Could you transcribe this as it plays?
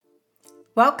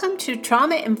Welcome to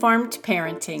Trauma-Informed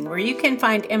Parenting, where you can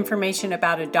find information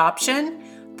about adoption,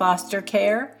 foster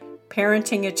care,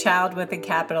 parenting a child with a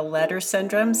capital letter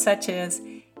syndrome such as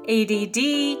ADD,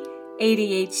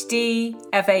 ADHD,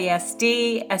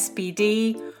 FASD,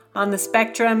 SPD, on the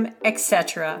spectrum,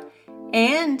 etc.,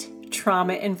 and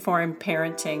trauma-informed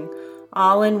parenting,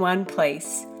 all in one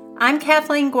place. I'm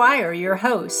Kathleen Guire, your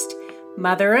host,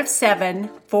 mother of 7,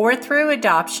 4 through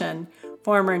adoption,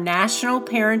 former National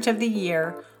Parent of the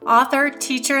Year, author,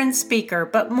 teacher, and speaker,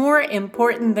 but more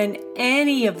important than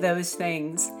any of those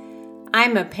things,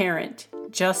 I'm a parent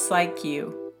just like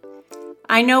you.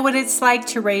 I know what it's like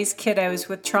to raise kiddos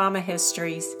with trauma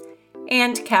histories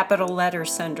and capital letter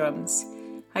syndromes.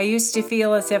 I used to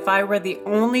feel as if I were the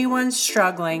only one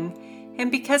struggling,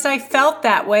 and because I felt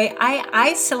that way, I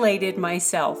isolated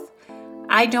myself.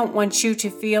 I don't want you to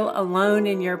feel alone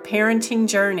in your parenting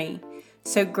journey.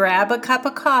 So grab a cup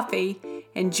of coffee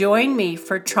and join me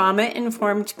for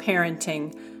Trauma-Informed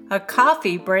Parenting, a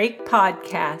coffee break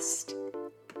podcast.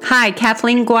 Hi,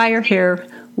 Kathleen Guire here.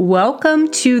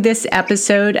 Welcome to this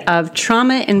episode of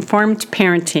Trauma-Informed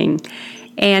Parenting.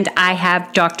 And I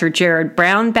have Dr. Jerrod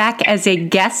Brown back as a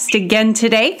guest again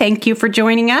today. Thank you for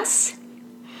joining us.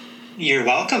 You're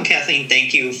welcome, Kathleen.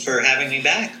 Thank you for having me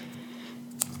back.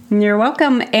 You're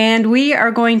welcome. And he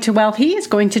is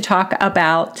going to talk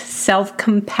about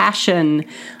self-compassion,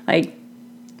 like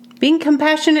being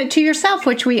compassionate to yourself,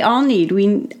 which we all need.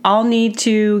 We all need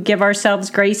to give ourselves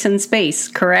grace and space,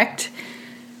 correct?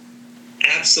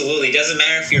 Absolutely. It doesn't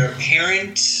matter if you're a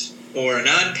parent or a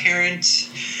non-parent.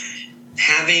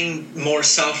 Having more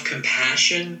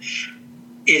self-compassion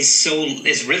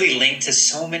is really linked to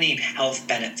so many health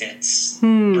benefits.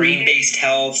 Brain-based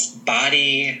health,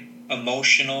 body,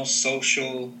 emotional,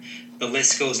 social, the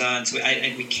list goes on. So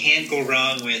we can't go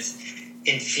wrong with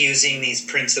infusing these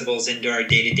principles into our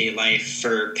day-to-day life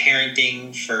for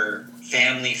parenting, for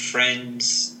family,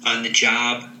 friends, on the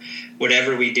job,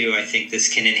 whatever we do. I think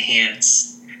this can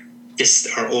enhance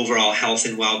just our overall health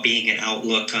and well-being and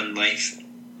outlook on life.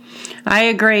 I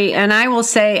agree. And I will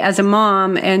say, as a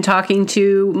mom and talking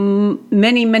to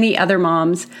many, many other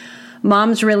moms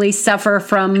really suffer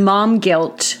from mom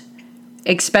guilt,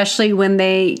 especially when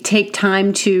they take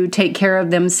time to take care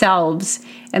of themselves.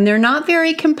 And they're not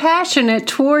very compassionate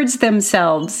towards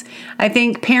themselves. I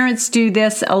think parents do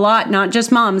this a lot, not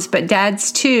just moms, but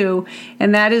dads too.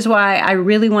 And that is why I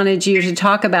really wanted you to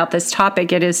talk about this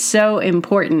topic. It is so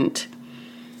important.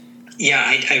 Yeah,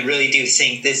 I really do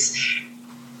think this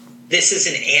is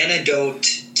an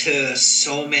antidote to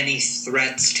so many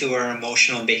threats to our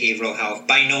emotional and behavioral health.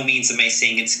 By no means am I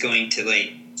saying it's going to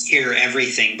cure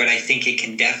everything, but I think it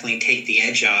can definitely take the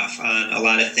edge off on a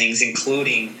lot of things,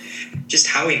 including just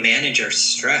how we manage our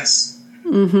stress.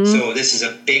 Mm-hmm. So this is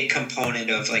a big component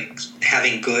of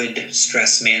having good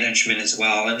stress management as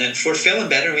well. And then if we're feeling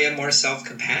better, we have more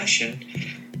self-compassion.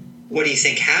 What do you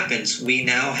think happens? We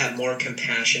now have more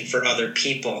compassion for other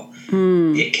people.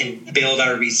 It can build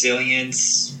our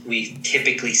resilience. We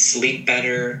typically sleep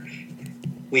better.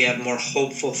 We have more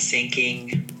hopeful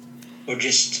thinking. We're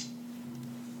just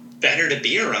better to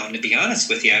be around, to be honest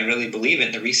with you. I really believe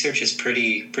it. The research is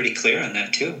pretty clear on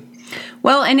that too.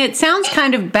 Well, and it sounds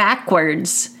kind of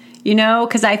backwards,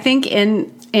 because I think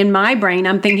in my brain,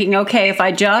 I'm thinking, okay, if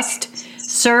I just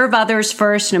serve others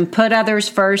first and put others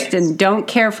first and don't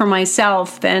care for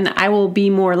myself, then I will be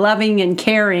more loving and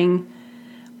caring.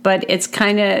 But it's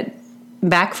kind of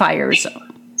backfires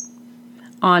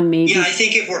on me. Yeah, I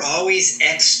think if we're always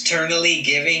externally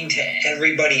giving to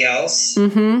everybody else,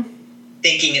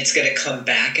 thinking it's going to come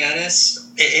back at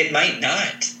us, it might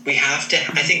not. We have to,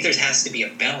 I think there has to be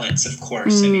a balance, of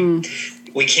course. I mean,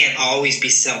 we can't always be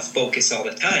self-focused all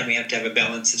the time. We have to have a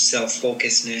balance of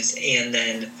self-focusedness and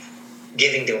then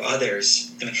giving to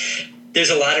others. I mean,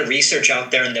 there's a lot of research out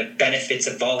there on the benefits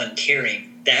of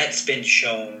volunteering. That's been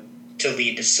shown to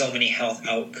lead to so many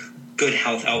good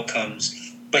health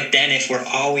outcomes. But then if we're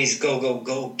always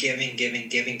go, giving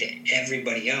to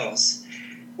everybody else,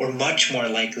 we're much more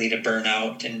likely to burn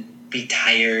out and be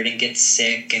tired and get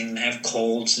sick and have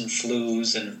colds and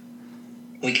flus, and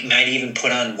we might even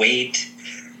put on weight,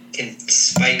 can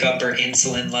spike up our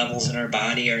insulin levels in our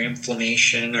body, our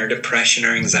inflammation, our depression,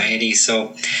 our anxiety.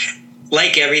 So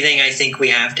like everything, I think we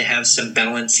have to have some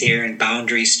balance here and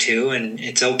boundaries too, and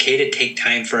it's okay to take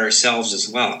time for ourselves as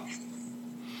well.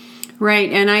 Right,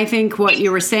 and I think what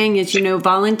you were saying is,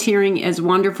 volunteering is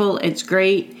wonderful, it's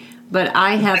great, but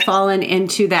I have fallen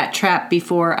into that trap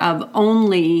before of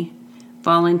only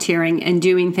volunteering and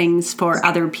doing things for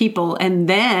other people, and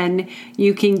then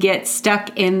you can get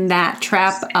stuck in that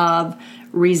trap of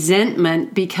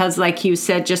resentment because, like you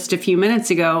said just a few minutes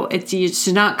ago, it's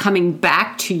not coming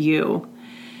back to you.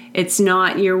 It's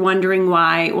not, you're wondering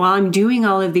why, while I'm doing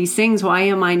all of these things, why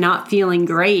am I not feeling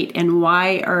great? And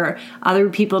why are other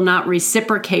people not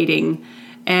reciprocating?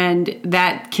 And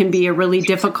that can be a really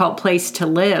difficult place to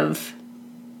live.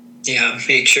 Yeah,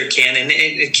 it sure can. And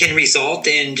it can result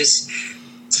in just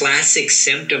classic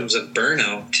symptoms of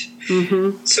burnout.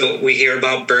 Mm-hmm. So we hear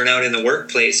about burnout in the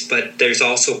workplace, but there's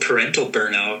also parental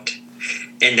burnout.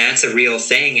 And that's a real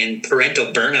thing. And parental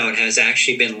burnout has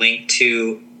actually been linked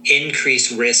to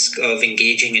increased risk of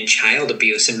engaging in child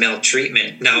abuse and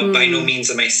maltreatment. Now, by no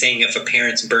means am I saying if a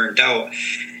parent's burned out,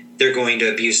 they're going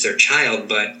to abuse their child,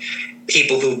 but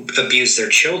people who abuse their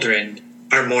children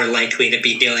are more likely to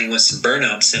be dealing with some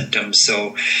burnout symptoms.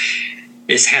 So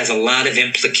this has a lot of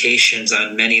implications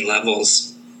on many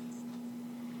levels.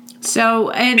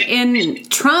 So, and in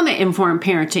trauma-informed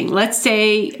parenting, let's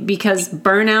say, because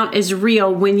burnout is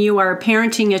real when you are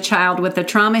parenting a child with a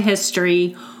trauma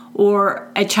history or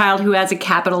a child who has a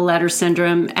capital letter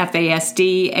syndrome,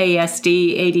 FASD,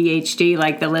 ASD, ADHD,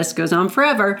 like the list goes on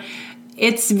forever,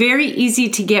 it's very easy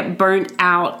to get burnt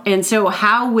out. And so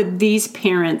how would these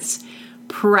parents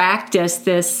practice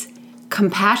this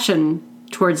compassion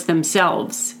towards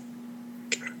themselves?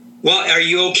 Well, are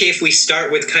you okay if we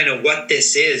start with kind of what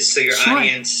this is so your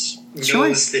audience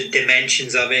knows the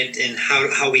dimensions of it and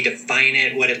how we define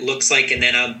it, what it looks like, and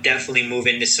then I'll definitely move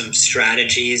into some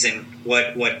strategies and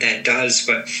what that does.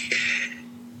 But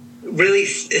really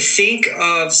think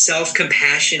of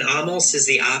self-compassion almost as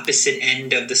the opposite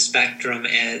end of the spectrum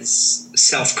as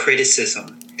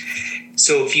self-criticism.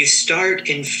 So if you start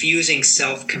infusing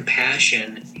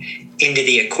self-compassion into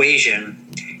the equation,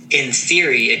 in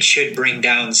theory, it should bring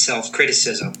down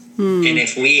self-criticism. And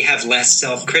if we have less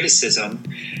self-criticism,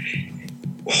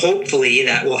 hopefully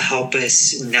that will help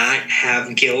us not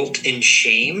have guilt and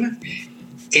shame.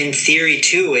 In theory,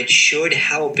 too, it should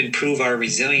help improve our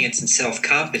resilience and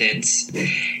self-confidence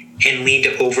and lead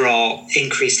to overall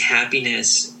increased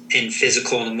happiness and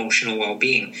physical and emotional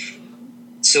well-being.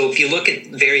 So if you look at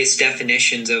various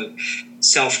definitions of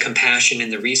self-compassion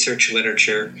in the research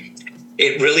literature,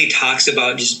 it really talks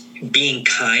about just being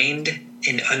kind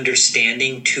and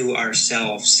understanding to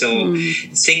ourselves. So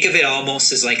think of it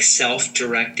almost as like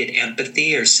self-directed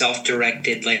empathy or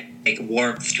self-directed like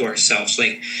warmth to ourselves,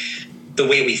 like the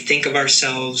way we think of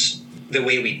ourselves, the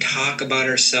way we talk about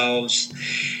ourselves.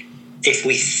 If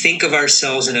we think of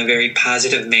ourselves in a very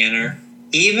positive manner,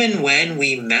 even when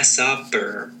we mess up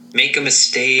or make a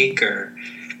mistake or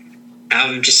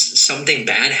just something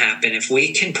bad happen, if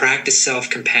we can practice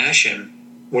self-compassion,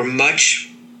 we're much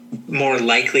more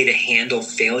likely to handle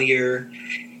failure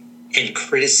and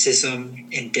criticism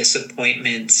and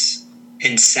disappointments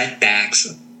and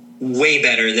setbacks way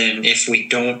better than if we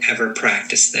don't ever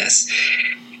practice this.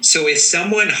 So if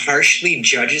someone harshly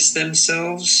judges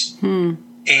themselves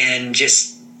and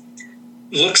just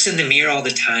looks in the mirror all the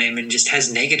time and just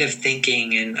has negative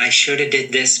thinking and I should have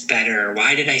did this better,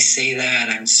 why did I say that,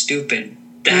 I'm stupid,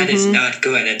 that is not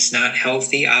good. It's not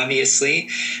healthy, obviously.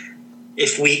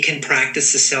 If we can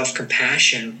practice the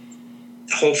self-compassion,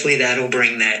 hopefully that'll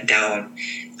bring that down.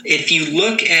 If you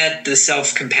look at the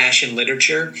self-compassion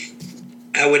literature,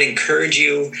 I would encourage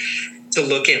you to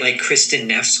look at like Kristen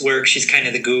Neff's work. She's kind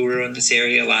of the guru in this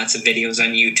area. Lots of videos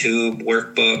on YouTube,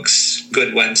 workbooks,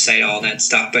 good website, all that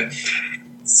stuff. But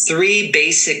 3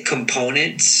 basic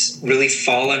components really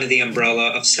fall under the umbrella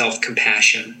of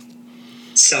self-compassion.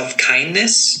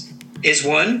 Self-kindness is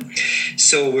one.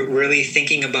 So we're really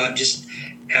thinking about just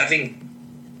having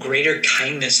greater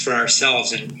kindness for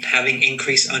ourselves and having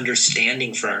increased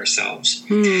understanding for ourselves.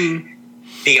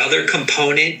 The other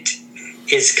component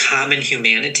is common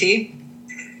humanity.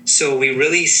 So we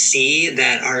really see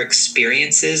that our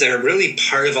experiences are really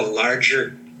part of a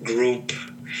larger group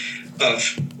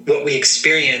of what we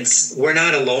experience. We're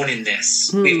not alone in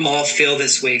this. We all feel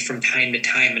this way from time to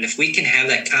time. And if we can have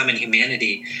that common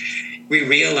humanity, we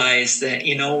realize that,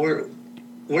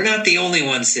 we're not the only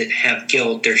ones that have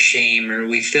guilt or shame or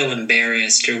we feel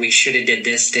embarrassed or we should have did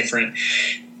this different.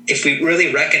 If we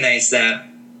really recognize that,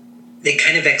 it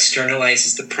kind of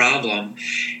externalizes the problem.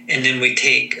 And then we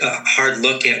take a hard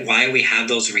look at why we have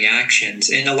those reactions.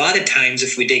 And a lot of times,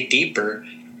 if we dig deeper,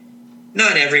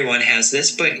 not everyone has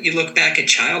this, but you look back at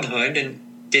childhood and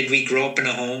did we grow up in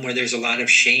a home where there's a lot of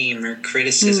shame or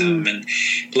criticism? And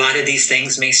a lot of these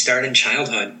things may start in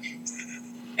childhood.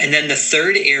 And then the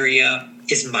third area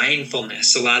is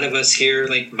mindfulness. A lot of us here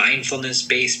like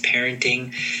mindfulness-based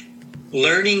parenting,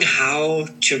 learning how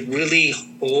to really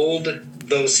hold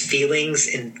those feelings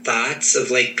and thoughts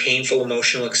of like painful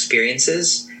emotional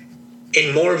experiences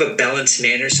in more of a balanced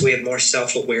manner, so we have more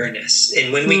self-awareness.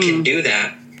 And when we can do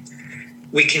that,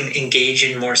 we can engage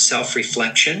in more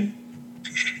self-reflection.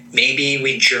 Maybe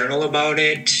we journal about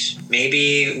it.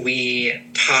 Maybe we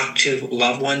talk to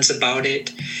loved ones about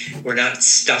it. We're not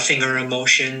stuffing our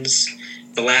emotions.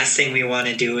 The last thing we want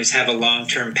to do is have a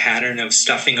long-term pattern of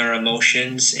stuffing our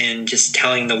emotions and just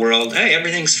telling the world, hey,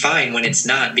 everything's fine, when it's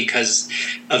not, because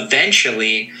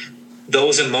eventually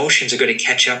those emotions are going to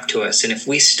catch up to us. And if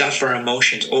we stuff our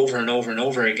emotions over and over and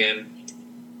over again,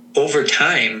 over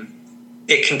time,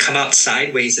 it can come out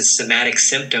sideways as somatic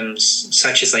symptoms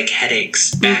such as like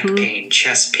headaches, back pain,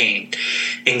 chest pain,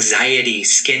 anxiety,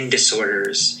 skin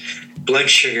disorders, blood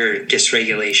sugar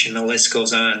dysregulation, the list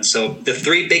goes on. So the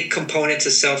three big components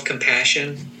of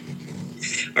self-compassion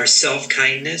are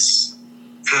self-kindness,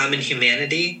 common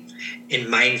humanity, and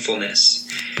mindfulness.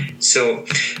 So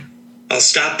I'll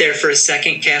stop there for a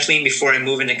second, Kathleen, before I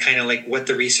move into kind of like what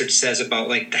the research says about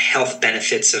like the health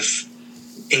benefits of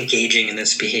engaging in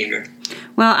this behavior.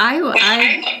 Well,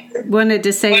 I wanted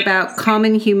to say about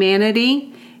common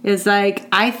humanity is like,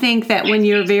 I think that when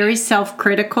you're very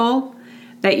self-critical,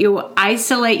 that you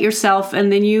isolate yourself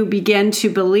and then you begin to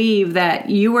believe that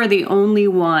you are the only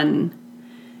one.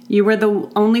 You are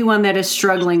the only one that is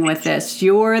struggling with this.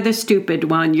 You're the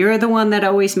stupid one. You're the one that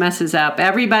always messes up.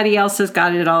 Everybody else has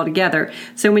got it all together.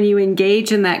 So when you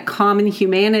engage in that common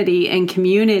humanity and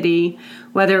community,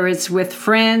 whether it's with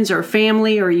friends or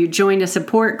family or you join a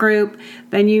support group,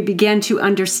 then you begin to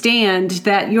understand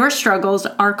that your struggles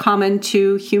are common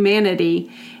to humanity,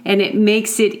 and it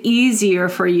makes it easier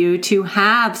for you to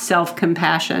have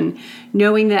self-compassion,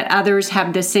 knowing that others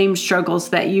have the same struggles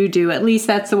that you do. At least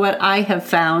that's what I have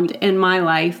found in my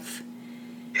life.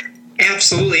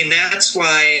 Absolutely, and that's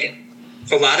why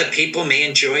a lot of people may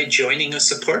enjoy joining a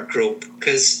support group,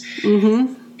 because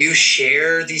you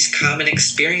share these common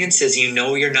experiences. You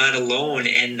know you're not alone,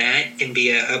 and that can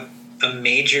be a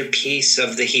major piece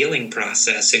of the healing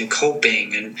process and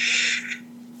coping and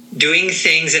doing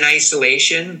things in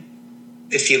isolation.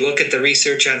 If you look at the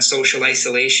research on social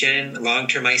isolation,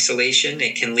 long-term isolation,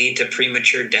 it can lead to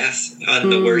premature death. On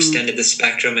the worst end of the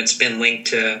spectrum, it's been linked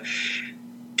to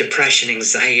depression,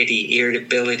 anxiety,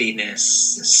 irritabilitiness,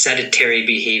 sedentary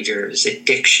behaviors,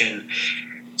 addiction.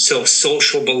 So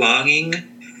social belonging,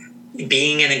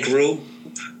 being in a group,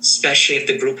 especially if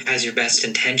the group has your best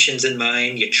intentions in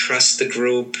mind, you trust the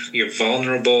group, you're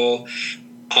vulnerable,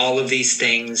 all of these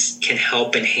things can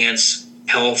help enhance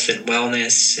health and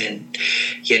wellness, and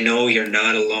you know you're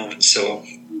not alone. So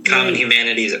common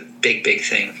humanity is a big, big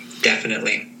thing,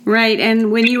 definitely. Right,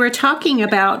 and when you were talking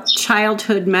about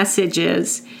childhood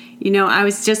messages, you know, I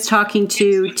was just talking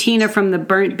to Tina from the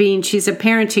Burnt Bean. She's a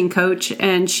parenting coach,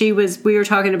 and we were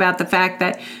talking about the fact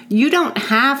that you don't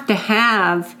have to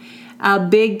have a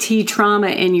big T trauma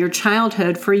in your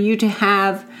childhood for you to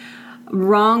have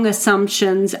wrong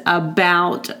assumptions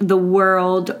about the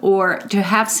world, or to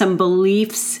have some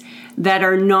beliefs that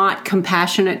are not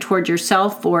compassionate toward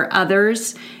yourself or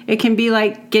others. It can be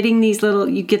like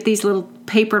you get these little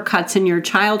paper cuts in your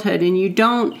childhood, and you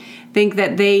don't think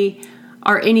that they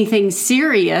are anything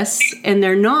serious, and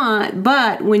they're not.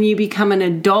 But when you become an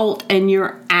adult and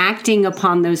you're acting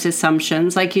upon those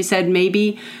assumptions, like you said,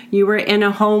 maybe you were in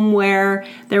a home where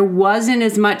there wasn't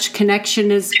as much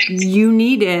connection as you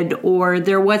needed, or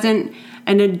there wasn't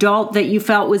an adult that you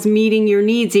felt was meeting your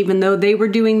needs, even though they were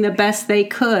doing the best they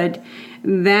could,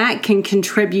 that can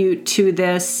contribute to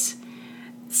this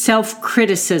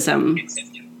self-criticism.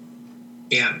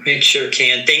 Yeah, it sure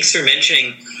can. Thanks for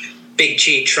mentioning big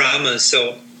T traumas.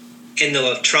 So in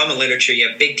the trauma literature, you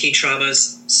have big T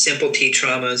traumas, simple T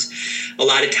traumas. A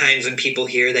lot of times when people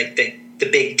hear that the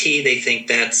big T, they think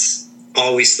that's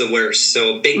always the worst.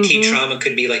 So big T trauma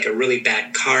could be like a really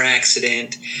bad car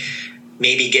accident,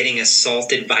 maybe getting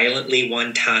assaulted violently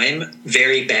one time,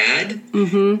 very bad.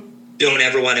 Don't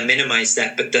ever want to minimize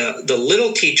that. But the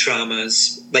little T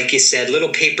traumas, like you said, little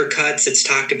paper cuts, it's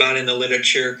talked about in the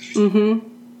literature,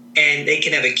 and they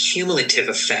can have a cumulative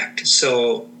effect.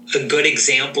 So a good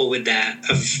example with that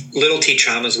of little T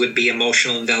traumas would be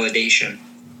emotional invalidation.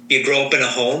 You grow up in a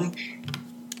home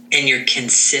and you're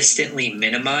consistently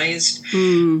minimized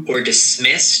or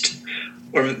dismissed,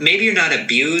 or maybe you're not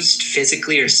abused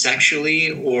physically or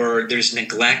sexually, or there's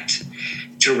neglect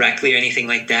directly or anything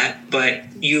like that, but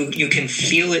you can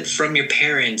feel it from your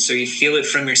parents, or you feel it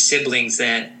from your siblings,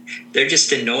 that they're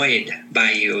just annoyed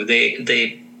by you.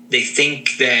 They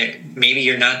think that maybe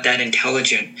you're not that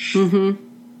intelligent.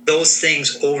 Those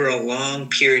things over a long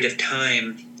period of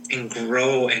time and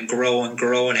grow and grow and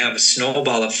grow and have a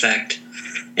snowball effect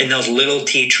And those little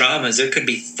T traumas, there could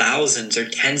be thousands or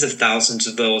tens of thousands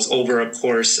of those over a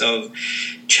course of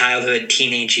childhood,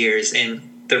 teenage years. And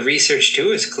the research,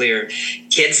 too, is clear.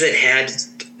 Kids that had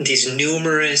these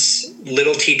numerous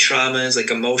little T traumas, like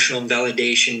emotional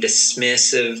invalidation,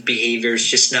 dismissive behaviors,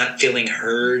 just not feeling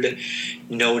heard,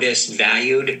 noticed,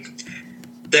 valued,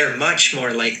 they're much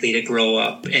more likely to grow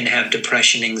up and have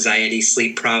depression, anxiety,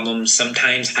 sleep problems,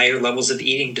 sometimes higher levels of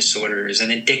eating disorders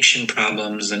and addiction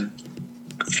problems and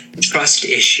trust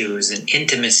issues and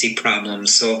intimacy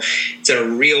problems. So it's a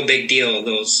real big deal,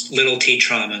 those little T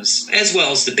traumas, as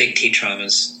well as the big T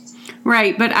traumas.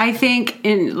 Right. But I think,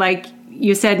 like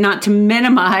you said, not to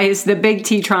minimize the big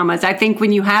T traumas. I think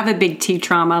when you have a big T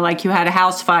trauma, like you had a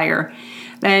house fire,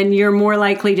 then you're more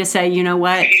likely to say, you know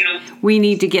what, we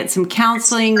need to get some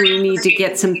counseling, we need to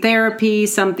get some therapy,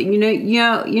 something,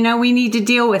 we need to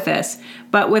deal with this.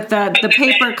 But with the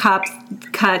paper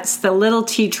cuts, the little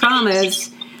T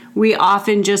traumas, we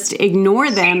often just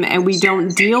ignore them and we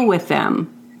don't deal with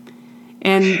them.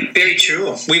 And very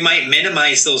true. We might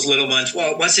minimize those little ones.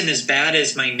 Well, it wasn't as bad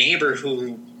as my neighbor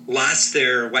who lost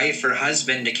their wife or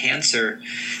husband to cancer.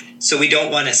 So we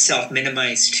don't want to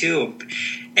self-minimize too.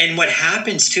 And what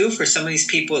happens too for some of these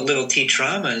people with little T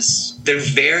traumas, they're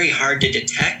very hard to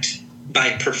detect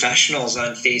by professionals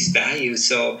on face value.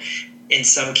 So in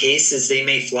some cases, they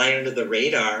may fly under the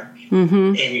radar,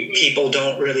 and people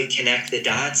don't really connect the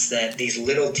dots that these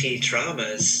little T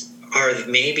traumas are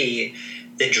maybe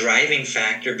the driving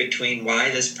factor between why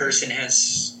this person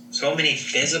has so many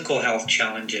physical health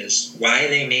challenges, why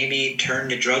they maybe turn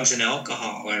to drugs and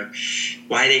alcohol, or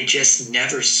why they just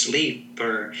never sleep,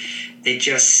 or they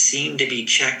just seem to be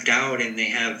checked out and they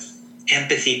have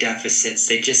empathy deficits.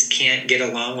 They just can't get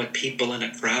along with people in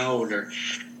a crowd, or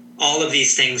all of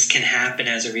these things can happen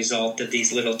as a result of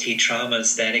these little T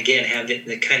traumas that, again, have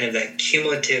the kind of that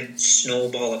cumulative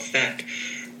snowball effect.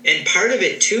 And part of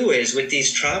it, too, is with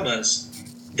these traumas,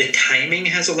 the timing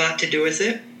has a lot to do with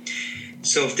it.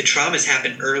 So if the traumas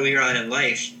happen earlier on in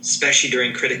life, especially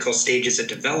during critical stages of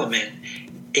development,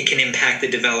 it can impact the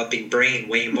developing brain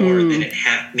way more than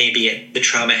the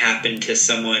trauma happened to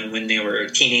someone when they were a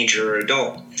teenager or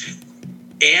adult.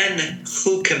 And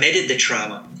who committed the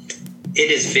trauma? It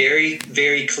is very,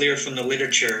 very clear from the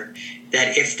literature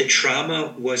that if the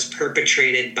trauma was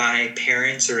perpetrated by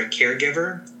parents or a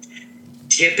caregiver,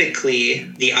 typically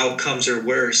the outcomes are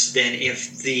worse than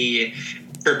if the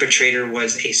perpetrator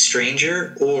was a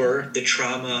stranger or the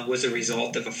trauma was a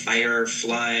result of a fire or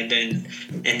flood, and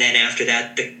then after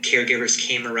that the caregivers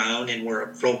came around and were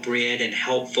appropriate and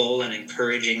helpful and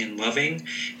encouraging and loving.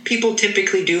 People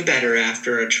typically do better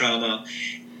after a trauma,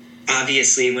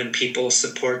 obviously, when people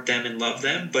support them and love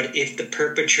them. But if the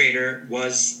perpetrator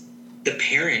was the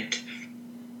parent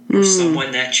or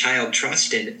someone that child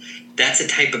trusted, that's a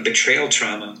type of betrayal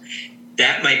trauma.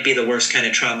 That might be the worst kind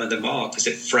of trauma of them all, because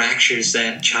it fractures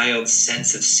that child's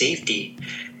sense of safety.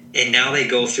 And now they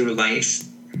go through life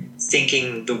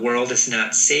thinking the world is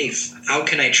not safe. How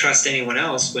can I trust anyone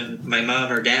else when my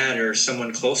mom or dad or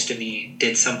someone close to me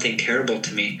did something terrible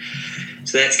to me?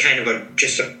 So that's kind of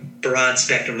just a broad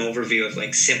spectrum overview of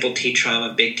like simple T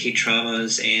trauma, big T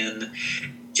traumas, and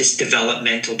just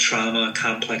developmental trauma,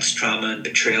 complex trauma, and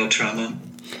betrayal trauma.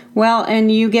 Well,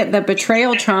 and you get the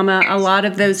betrayal trauma, a lot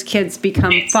of those kids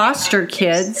become foster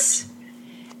kids.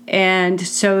 And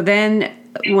so then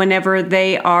whenever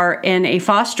they are in a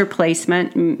foster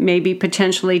placement, maybe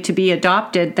potentially to be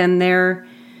adopted, then they're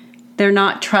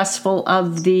not trustful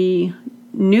of the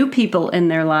new people in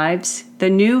their lives, the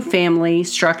new family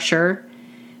structure.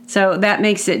 So that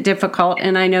makes it difficult.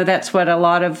 And I know that's what a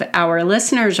lot of our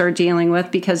listeners are dealing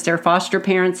with because they're foster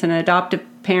parents and adoptive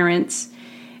parents.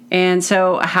 And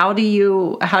so how do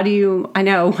you, I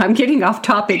know I'm getting off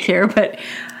topic here, but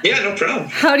yeah, no problem.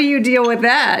 How do you deal with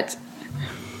that?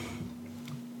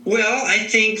 Well, I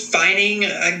think finding,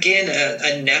 again,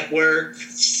 a network,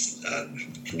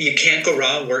 you can't go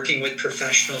wrong working with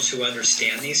professionals who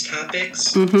understand these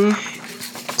topics.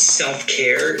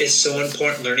 Self-care is so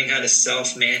important, learning how to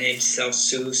self-manage,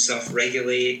 self-soothe,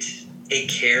 self-regulate, take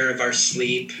care of our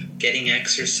sleep, getting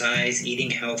exercise,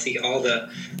 eating healthy, all the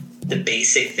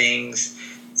basic things.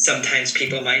 Sometimes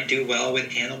people might do well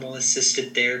with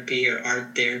animal-assisted therapy or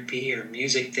art therapy or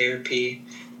music therapy.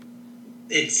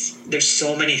 There's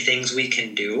so many things we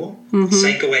can do.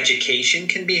 Psychoeducation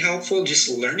can be helpful, just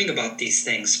learning about these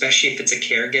things, especially if it's a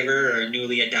caregiver or a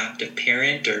newly adoptive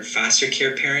parent or foster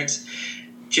care parents.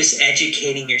 Just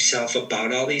educating yourself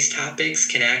about all these topics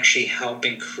can actually help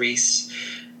increase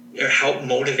or help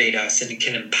motivate us, and it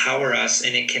can empower us,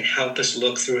 and it can help us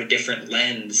look through a different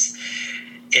lens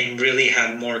and really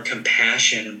have more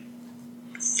compassion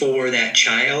for that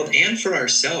child and for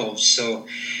ourselves. So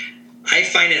I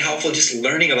find it helpful just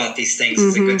learning about these things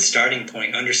is a good starting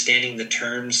point, understanding the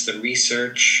terms, the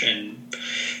research, and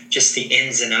just the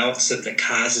ins and outs of the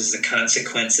causes, the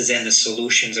consequences, and the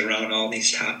solutions around all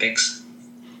these topics.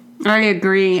 I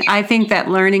agree. I think that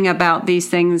learning about these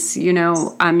things,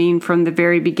 from the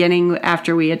very beginning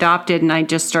after we adopted and I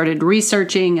just started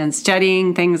researching and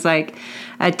studying things like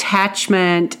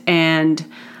attachment, and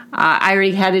I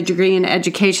already had a degree in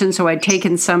education, so I'd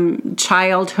taken some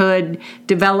childhood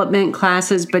development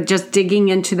classes, but just digging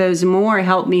into those more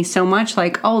helped me so much.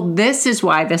 Like, oh, this is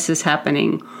why this is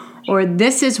happening. Or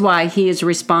this is why he is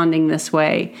responding this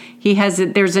way.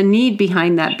 There's a need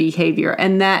behind that behavior.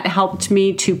 And that helped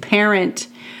me to parent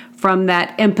from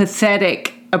that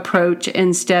empathetic approach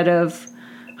instead of,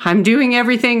 I'm doing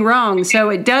everything wrong. So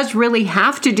it does really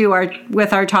have to do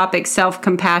with our topic,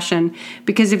 self-compassion,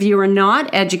 because if you are not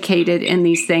educated in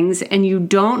these things and you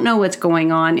don't know what's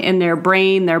going on in their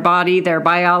brain, their body, their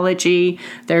biology,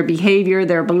 their behavior,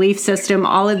 their belief system,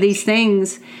 all of these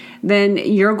things, then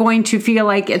you're going to feel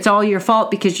like it's all your fault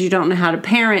because you don't know how to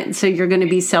parent, so you're going to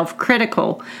be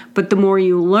self-critical. But the more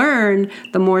you learn,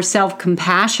 the more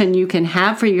self-compassion you can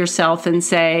have for yourself and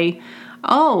say,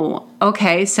 oh,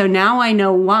 okay, so now I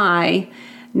know why.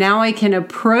 Now I can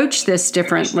approach this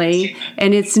differently,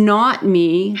 and it's not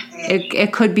me.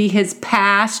 It could be his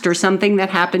past or something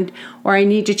that happened, or I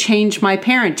need to change my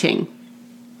parenting.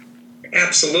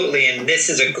 Absolutely, and this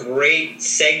is a great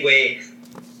segue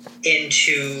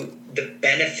into the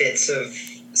benefits of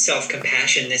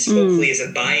self-compassion. This hopefully is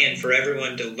a buy-in for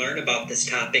everyone to learn about this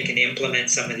topic and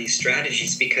implement some of these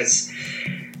strategies, because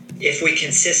if we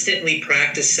consistently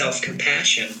practice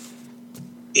self-compassion,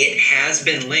 it has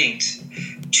been linked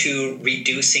to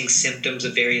reducing symptoms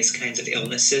of various kinds of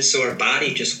illnesses, so our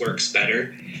body just works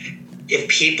better. If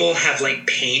people have like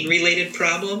pain-related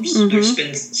problems, there's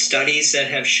been studies that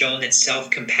have shown that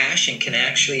self-compassion can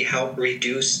actually help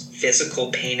reduce physical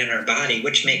pain in our body,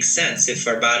 which makes sense. If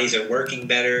our bodies are working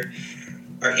better,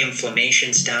 our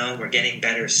inflammation's down, we're getting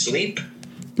better sleep.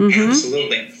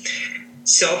 Absolutely.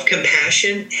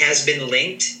 Self-compassion has been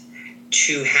linked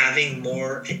to having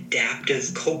more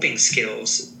adaptive coping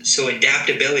skills. So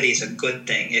adaptability is a good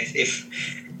thing.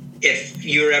 If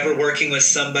you're ever working with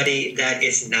somebody that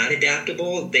is not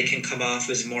adaptable, they can come off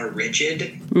as more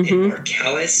rigid and more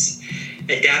callous.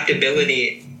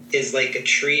 Adaptability is like a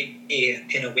tree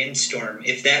in a windstorm.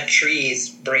 If that tree's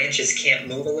branches can't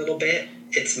move a little bit,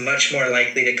 it's much more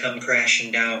likely to come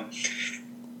crashing down.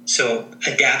 So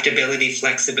adaptability,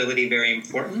 flexibility, very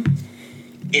important.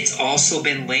 It's also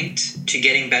been linked to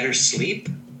getting better sleep.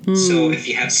 So if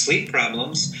you have sleep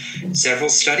problems, several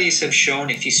studies have shown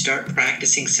if you start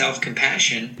practicing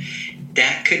self-compassion,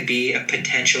 that could be a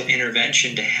potential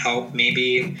intervention to help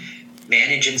maybe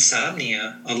manage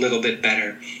insomnia a little bit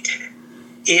better.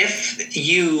 If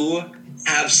you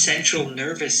have central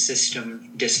nervous system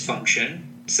dysfunction,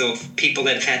 so people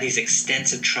that have had these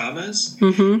extensive traumas,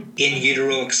 in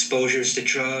utero exposures to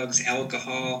drugs,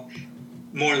 alcohol,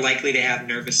 more likely to have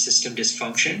nervous system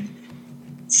dysfunction.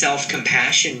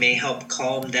 Self-compassion may help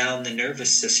calm down the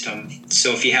nervous system.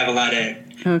 So if you have a lot of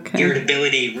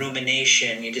irritability,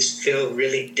 rumination, you just feel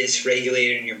really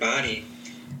dysregulated in your body,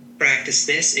 practice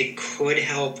this. It could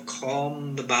help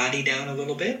calm the body down a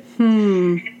little bit.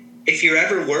 If you're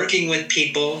ever working with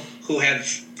people who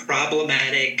have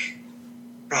problematic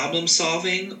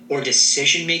problem-solving or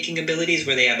decision-making abilities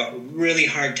where they have a really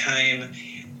hard time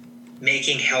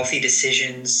making healthy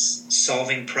decisions,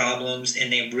 solving problems,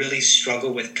 and they really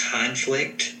struggle with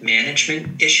conflict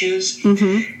management issues,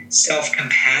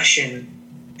 self-compassion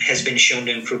has been shown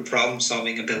to improve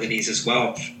problem-solving abilities as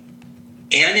well.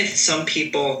 And if some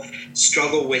people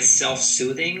struggle with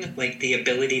self-soothing, like the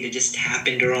ability to just tap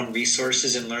into our own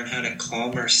resources and learn how to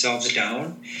calm ourselves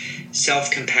down,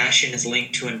 self-compassion is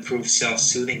linked to improved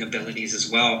self-soothing abilities as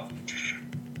well.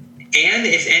 And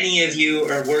if any of you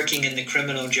are working in the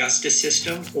criminal justice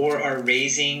system or are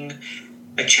raising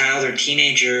a child or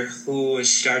teenager who is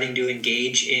starting to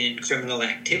engage in criminal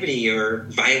activity or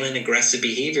violent, aggressive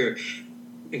behavior,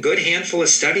 a good handful of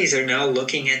studies are now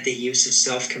looking at the use of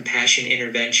self-compassion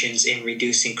interventions in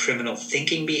reducing criminal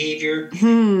thinking behavior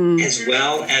as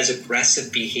well as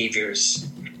aggressive behaviors.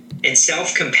 And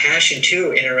self-compassion,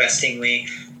 too, interestingly,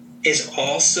 is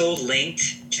also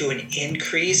linked to an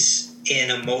increase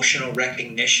in emotional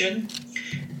recognition,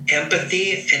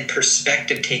 empathy, and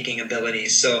perspective-taking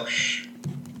abilities. So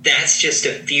that's just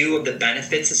a few of the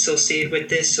benefits associated with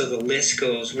this. So the list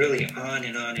goes really on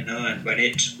and on and on. But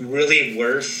it's really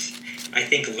worth, I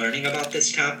think, learning about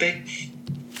this topic.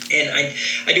 And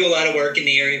I do a lot of work in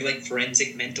the area of like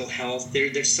forensic mental health.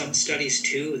 There's some studies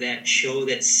too that show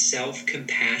that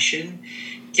self-compassion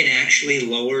can actually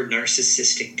lower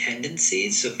narcissistic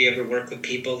tendencies. So if you ever work with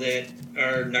people that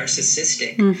are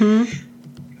narcissistic,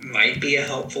 might be a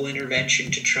helpful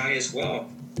intervention to try as well.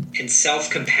 And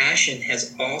self-compassion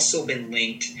has also been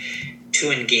linked to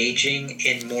engaging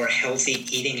in more healthy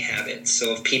eating habits.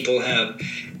 So if people have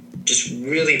just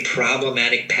really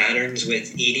problematic patterns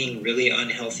with eating really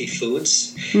unhealthy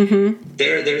foods,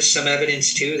 there's some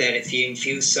evidence too that if you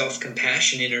infuse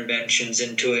self-compassion interventions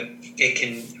into it, it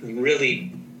can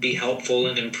really be helpful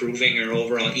in improving our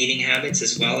overall eating habits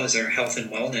as well as our health and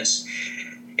wellness.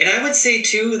 And I would say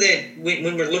too that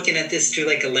when we're looking at this through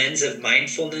like a lens of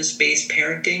mindfulness-based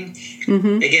parenting,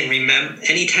 again, remember,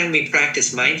 anytime we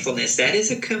practice mindfulness, that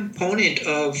is a component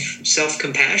of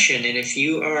self-compassion. And if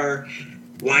you are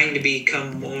wanting to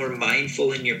become more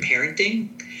mindful in your parenting,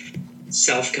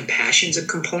 self-compassion is a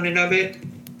component of it.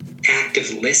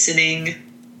 Active listening,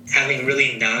 having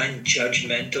really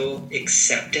non-judgmental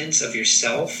acceptance of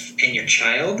yourself and your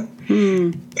child.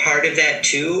 Part of that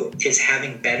too is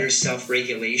having better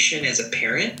self-regulation as a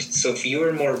parent. So if you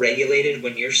are more regulated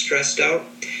when you're stressed out,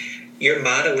 you're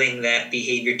modeling that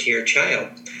behavior to your child.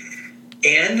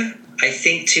 And I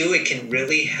think too, it can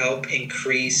really help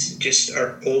increase just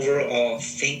our overall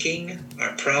thinking,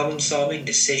 our problem solving,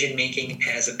 decision making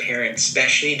as a parent,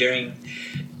 especially during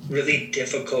really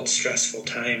difficult, stressful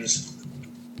times.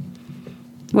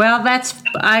 Well,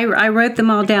 I wrote them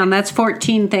all down. That's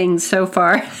 14 things so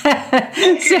far. So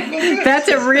that's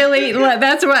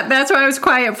why I was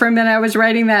quiet for a minute. I was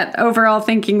writing that overall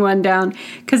thinking one down,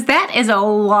 because that is a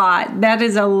lot. That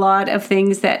is a lot of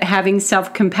things that having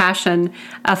self-compassion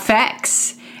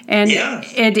affects. And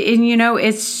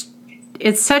it's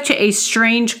such a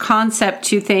strange concept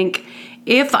to think,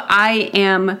 if I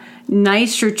am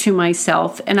nicer to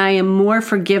myself and I am more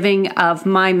forgiving of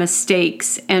my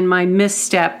mistakes and my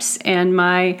missteps and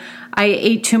I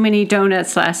ate too many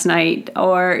donuts last night,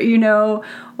 or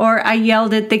I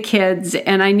yelled at the kids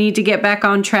and I need to get back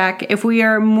on track. If we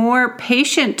are more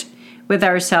patient with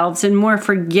ourselves and more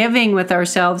forgiving with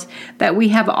ourselves, that we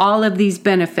have all of these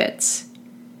benefits.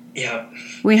 Yeah.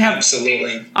 We have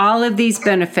absolutely all of these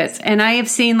benefits. And I have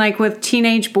seen, like with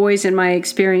teenage boys in my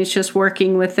experience, just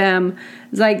working with them,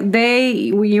 like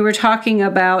you were talking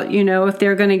about, if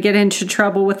they're going to get into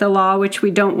trouble with the law, which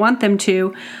we don't want them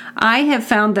to, I have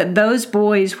found that those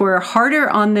boys were harder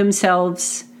on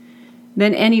themselves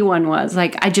than anyone was.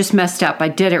 Like, I just messed up. I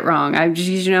did it wrong.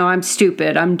 I'm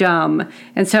stupid. I'm dumb.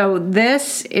 And so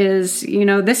this is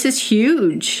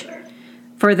huge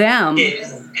for them.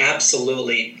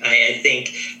 Absolutely. I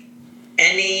think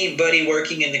anybody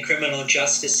working in the criminal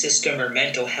justice system or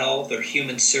mental health or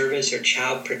human service or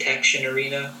child protection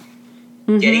arena,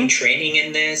 getting training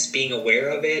in this, being aware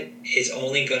of it, is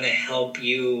only going to help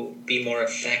you be more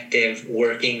effective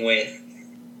working with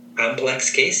complex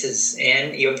cases.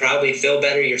 And you'll probably feel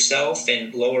better yourself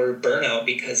and lower burnout,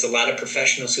 because a lot of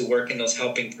professionals who work in those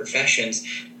helping professions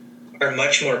are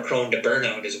much more prone to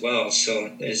burnout as well.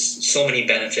 So there's so many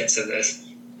benefits of this.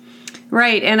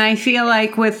 Right. And I feel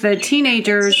like with the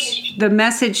teenagers, the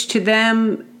message to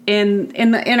them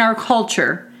in our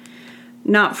culture,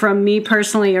 not from me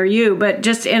personally or you, but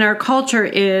just in our culture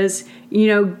is,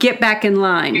 get back in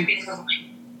line,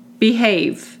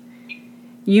 behave,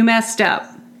 you messed up,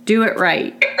 do it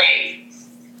right.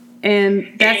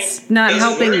 And that's not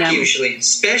helping them. Usually,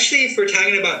 especially if we're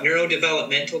talking about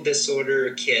neurodevelopmental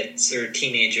disorder kids or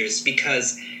teenagers,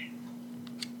 because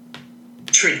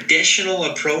traditional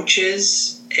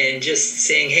approaches and just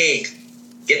saying, hey,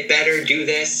 get better, do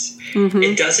this,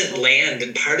 it doesn't land.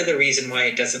 And part of the reason why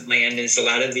it doesn't land is a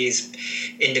lot of these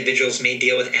individuals may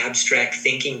deal with abstract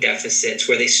thinking deficits,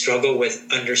 where they struggle with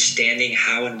understanding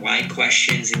how and why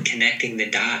questions and connecting the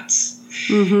dots.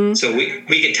 So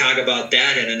we could talk about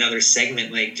that in another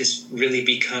segment, like just really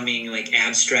becoming like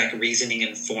abstract reasoning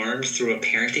informed through a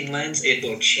parenting lens. It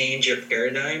will change your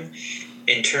paradigm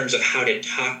in terms of how to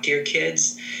talk to your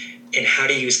kids and how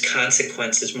to use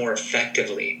consequences more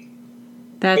effectively.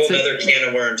 That's another can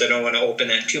of worms. I don't want to open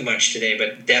that too much today,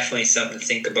 but definitely something to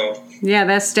think about. Yeah,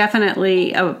 that's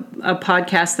definitely a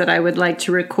podcast that I would like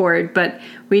to record, but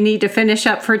we need to finish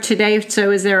up for today.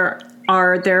 So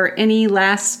are there any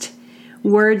last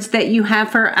words that you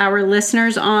have for our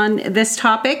listeners on this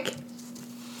topic?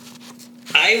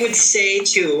 I would say,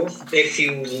 too, if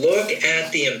you look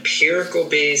at the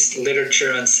empirical-based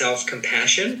literature on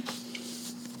self-compassion,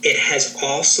 it has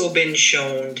also been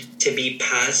shown to be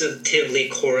positively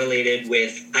correlated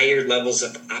with higher levels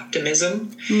of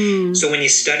optimism. So when you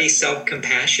study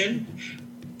self-compassion,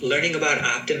 learning about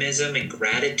optimism and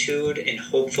gratitude and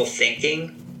hopeful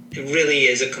thinking really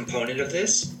is a component of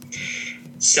this.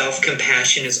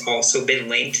 Self-compassion has also been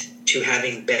linked to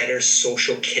having better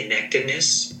social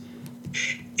connectedness.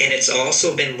 And it's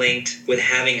also been linked with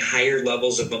having higher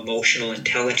levels of emotional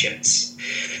intelligence.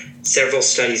 Several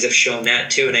studies have shown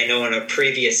that too. And I know in a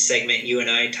previous segment, you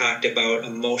and I talked about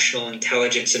emotional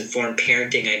intelligence informed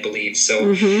parenting, I believe.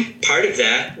 So part of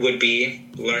that would be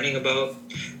learning about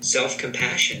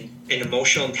self-compassion. And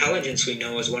emotional intelligence, we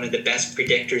know, is one of the best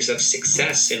predictors of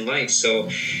success in life. So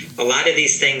a lot of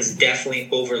these things definitely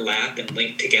overlap and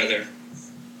link together.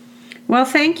 Well,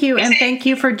 thank you. And thank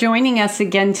you for joining us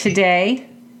again today.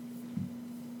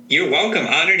 You're welcome.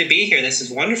 Honored to be here. This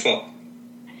is wonderful.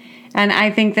 And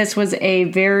I think this was a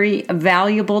very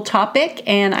valuable topic,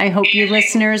 and I hope you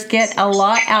listeners get a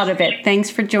lot out of it. Thanks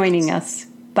for joining us.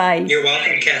 Bye. You're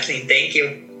welcome, Kathleen. Thank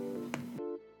you.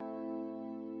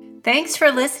 Thanks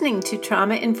for listening to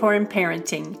Trauma Informed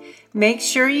Parenting. Make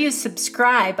sure you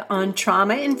subscribe on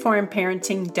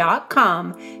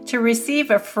traumainformedparenting.com to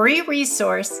receive a free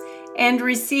resource and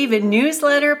receive a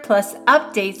newsletter plus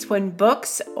updates when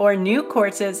books or new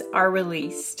courses are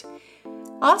released.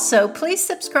 Also, please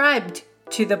subscribe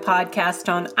to the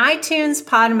podcast on iTunes,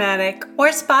 Podomatic, or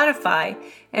Spotify,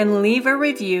 and leave a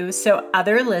review so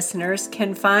other listeners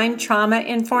can find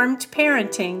trauma-informed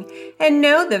parenting and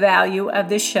know the value of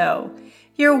the show.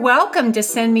 You're welcome to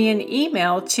send me an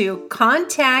email to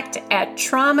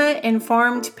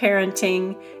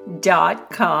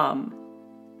contact@traumainformedparenting.com.